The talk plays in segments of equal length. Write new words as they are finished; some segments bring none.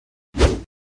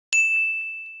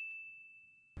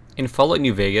In Fallout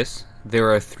New Vegas,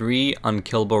 there are 3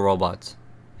 unkillable robots: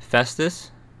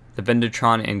 Festus, the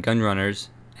Vendortron and Gunrunners,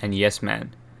 and Yes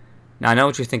Man. Now I know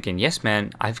what you're thinking, Yes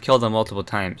Man, I've killed them multiple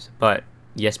times, but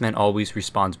Yes Man always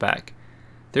respawns back.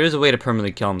 There is a way to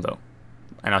permanently kill him though,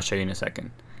 and I'll show you in a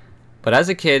second. But as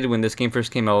a kid, when this game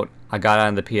first came out, I got it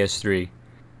on the PS3,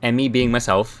 and me being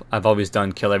myself, I've always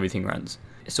done kill everything runs.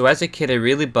 So as a kid, it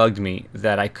really bugged me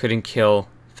that I couldn't kill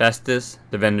Festus,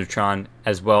 the Vendortron,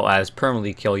 as well as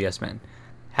permanently kill Yes Man.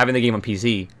 Having the game on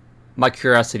PC, my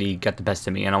curiosity got the best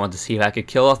of me and I wanted to see if I could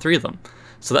kill all 3 of them.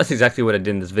 So that's exactly what I did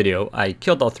in this video. I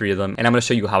killed all 3 of them and I'm going to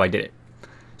show you how I did it.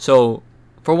 So,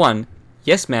 for one,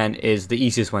 Yes Man is the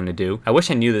easiest one to do. I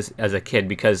wish I knew this as a kid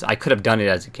because I could have done it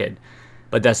as a kid.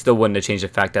 But that still wouldn't have changed the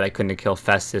fact that I couldn't kill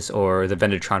Festus or the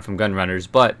Vendortron from Gunrunners.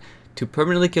 But to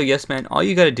permanently kill Yes Man, all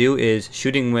you gotta do is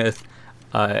shooting with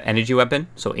energy weapon,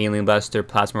 so alien blaster,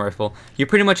 plasma rifle. You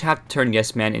pretty much have to turn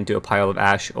Yes Man into a pile of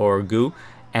ash or goo,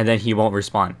 and then he won't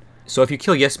respawn. So if you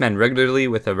kill Yes Man regularly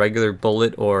with a regular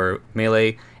bullet or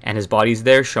melee, and his body's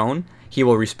there shown, he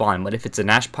will respawn. But if it's an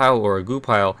ash pile or a goo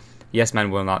pile, Yes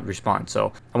Man will not respawn.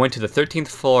 So I went to the 13th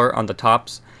floor on the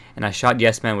tops, and I shot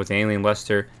Yes Man with an alien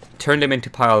blaster, turned him into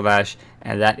a pile of ash,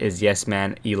 and that is Yes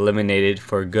Man eliminated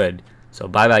for good. So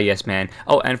bye bye Yes Man.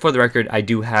 Oh, and for the record, I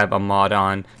do have a mod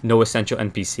on no essential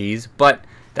NPCs, but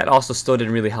that also still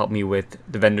didn't really help me with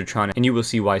the Vendortron, and you will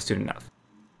see why soon enough.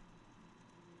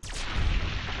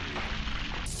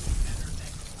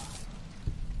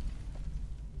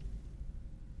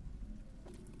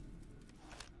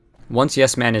 Once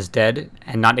Yes Man is dead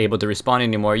and not able to respawn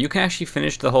anymore, you can actually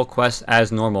finish the whole quest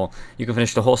as normal. You can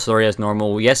finish the whole story as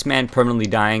normal. Yes Man permanently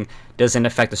dying doesn't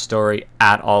affect the story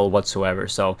at all whatsoever.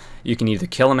 So you can either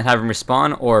kill him and have him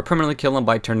respawn, or permanently kill him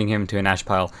by turning him into an ash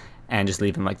pile and just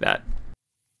leave him like that.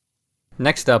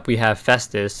 Next up, we have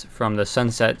Festus from the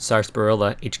Sunset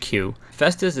Sarsaparilla HQ.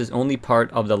 Festus is only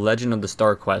part of the Legend of the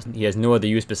Star quest. He has no other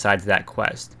use besides that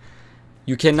quest.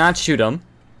 You cannot shoot him.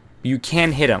 You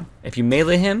can hit him. If you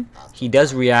melee him, he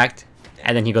does react,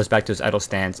 and then he goes back to his idle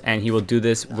stance, and he will do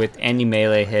this with any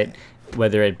melee hit,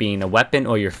 whether it being a weapon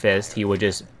or your fist. He will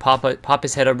just pop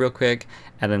his head up real quick,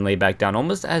 and then lay back down,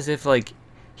 almost as if like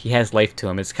he has life to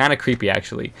him. It's kind of creepy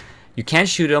actually. You can't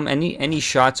shoot him. Any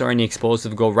shots or any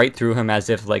explosive go right through him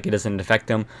as if like it doesn't affect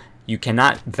him. You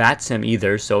cannot VATS him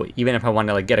either, so even if I want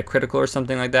to like get a critical or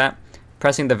something like that,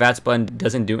 pressing the VATS button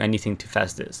doesn't do anything to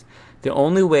Festus. The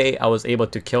only way I was able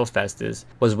to kill Festus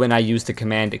was when I used the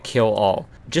command kill all.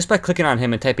 Just by clicking on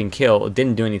him and typing kill, it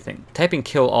didn't do anything. Typing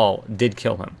kill all did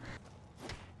kill him.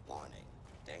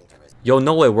 You'll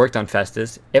know it worked on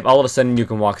Festus if all of a sudden you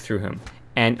can walk through him,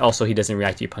 and also he doesn't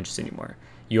react to your punches anymore.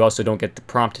 You also don't get the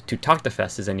prompt to talk to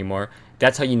Festus anymore.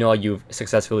 That's how you know you've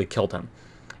successfully killed him.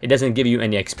 It doesn't give you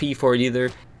any XP for it either.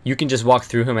 You can just walk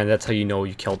through him and that's how you know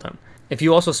you killed him. If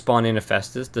you also spawn in a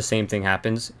Festus, the same thing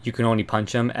happens. You can only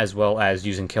punch him as well as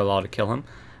using kill all to kill him.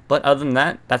 But other than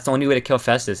that, that's the only way to kill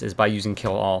Festus is by using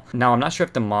kill all. Now I'm not sure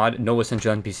if the mod no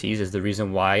essential NPCs is the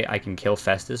reason why I can kill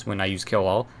Festus when I use kill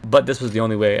all, but this was the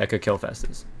only way I could kill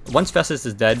Festus. Once Festus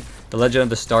is dead, the Legend of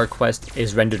the Star quest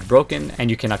is rendered broken and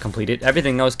you cannot complete it.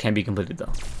 Everything else can be completed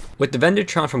though. With the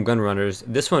Vendortron from Gunrunners,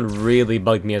 this one really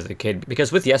bugged me as a kid,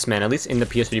 because with Yes Man, at least in the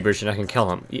PS3 version, I can kill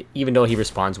him. Even though he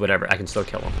respawns, whatever, I can still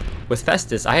kill him. With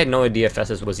Festus, I had no idea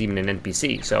Festus was even an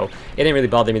NPC, so it didn't really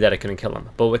bother me that I couldn't kill him.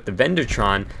 But with the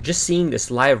Vendortron, just seeing this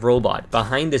live robot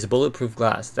behind this bulletproof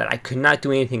glass that I could not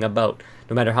do anything about,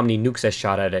 no matter how many nukes I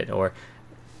shot at it, or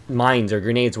mines or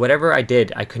grenades, whatever I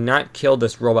did, I could not kill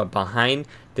this robot behind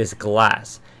this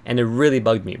glass, and it really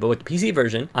bugged me. But with the PC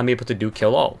version, I'm able to do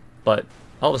kill all, but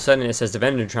all of a sudden it says the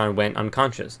Vendortron went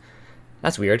unconscious.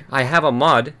 That's weird. I have a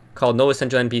mod called no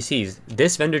essential NPCs.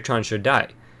 This Vendortron should die.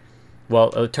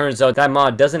 Well, it turns out that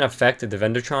mod doesn't affect the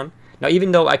Vendortron. Now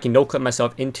even though I can no-clip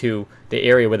myself into the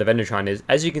area where the Vendortron is,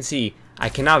 as you can see, I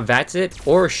cannot VATS it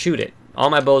or shoot it. All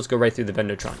my bullets go right through the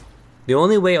Vendortron. The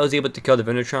only way I was able to kill the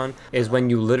Vendortron is when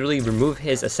you literally remove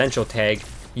his essential tag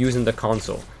using the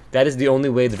console. That is the only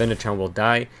way the Vendortron will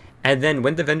die. And then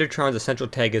when the Vendortron's essential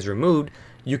tag is removed,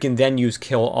 you can then use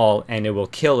kill all and it will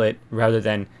kill it rather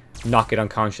than knock it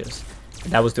unconscious.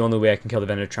 And that was the only way I can kill the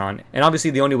Vendortron. And obviously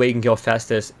the only way you can kill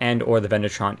Festus and or the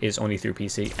Vendortron is only through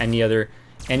PC. Any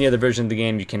other version of the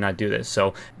game you cannot do this.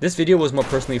 So this video was more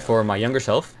personally for my younger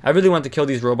self. I really wanted to kill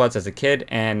these robots as a kid,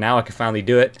 and now I can finally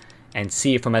do it and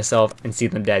see it for myself and see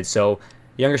them dead. So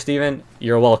younger Steven,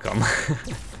 you're welcome.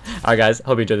 Alright guys,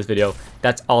 hope you enjoyed this video.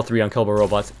 That's all 3 unkillable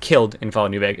robots killed in Fallout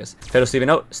New Vegas. Fatal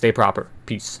Steven out, stay proper.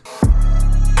 Peace.